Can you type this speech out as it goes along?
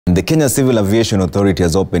The Kenya Civil Aviation Authority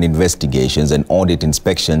has opened investigations and audit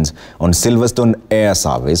inspections on Silverstone Air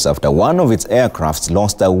service after one of its aircrafts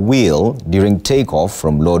lost a wheel during takeoff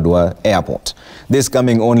from Lodwar Airport. This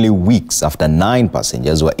coming only weeks after 9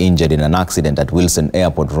 passengers were injured in an accident at Wilson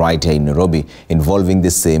Airport right here in Nairobi involving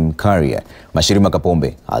the same carrier. Mashirima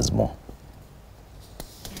Kapombe has more.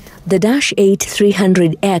 The Dash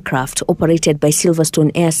 8-300 aircraft operated by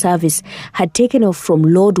Silverstone Air Service had taken off from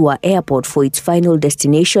Lodwar Airport for its final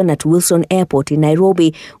destination at Wilson Airport in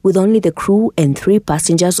Nairobi with only the crew and 3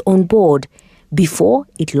 passengers on board before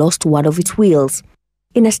it lost one of its wheels.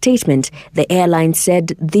 In a statement, the airline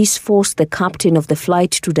said this forced the captain of the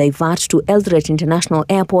flight to divert to Eldoret International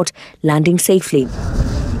Airport, landing safely.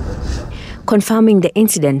 Confirming the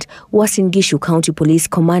incident, Uasin Gishu County Police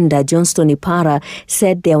Commander Johnston Ipara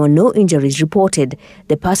said there were no injuries reported.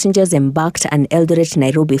 The passengers embarked an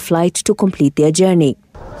Eldoret-Nairobi flight to complete their journey.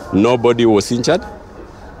 Nobody was injured.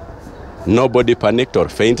 Nobody panicked or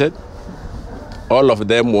fainted. All of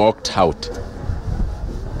them walked out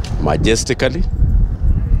majestically,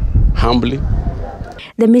 humbly.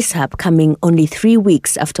 The mishap coming only 3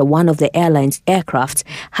 weeks after one of the airline's aircrafts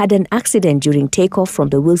had an accident during takeoff from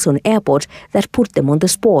the Wilson Airport that put them on the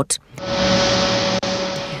spot.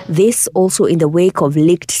 This also in the wake of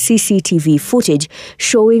leaked CCTV footage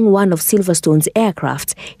showing one of Silverstone's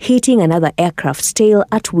aircrafts hitting another aircraft's tail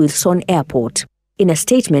at Wilson Airport. In a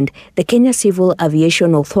statement, the Kenya Civil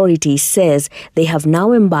Aviation Authority says they have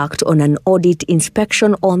now embarked on an audit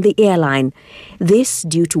inspection on the airline. This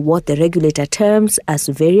due to what the regulator terms as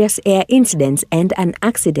various air incidents and an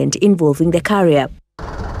accident involving the carrier.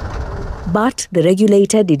 But the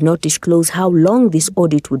regulator did not disclose how long this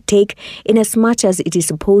audit would take, inasmuch as it is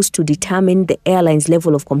supposed to determine the airline's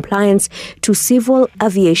level of compliance to civil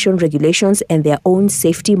aviation regulations and their own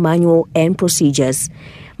safety manual and procedures.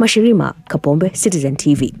 Mashirima Kapombe, Citizen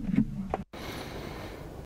TV.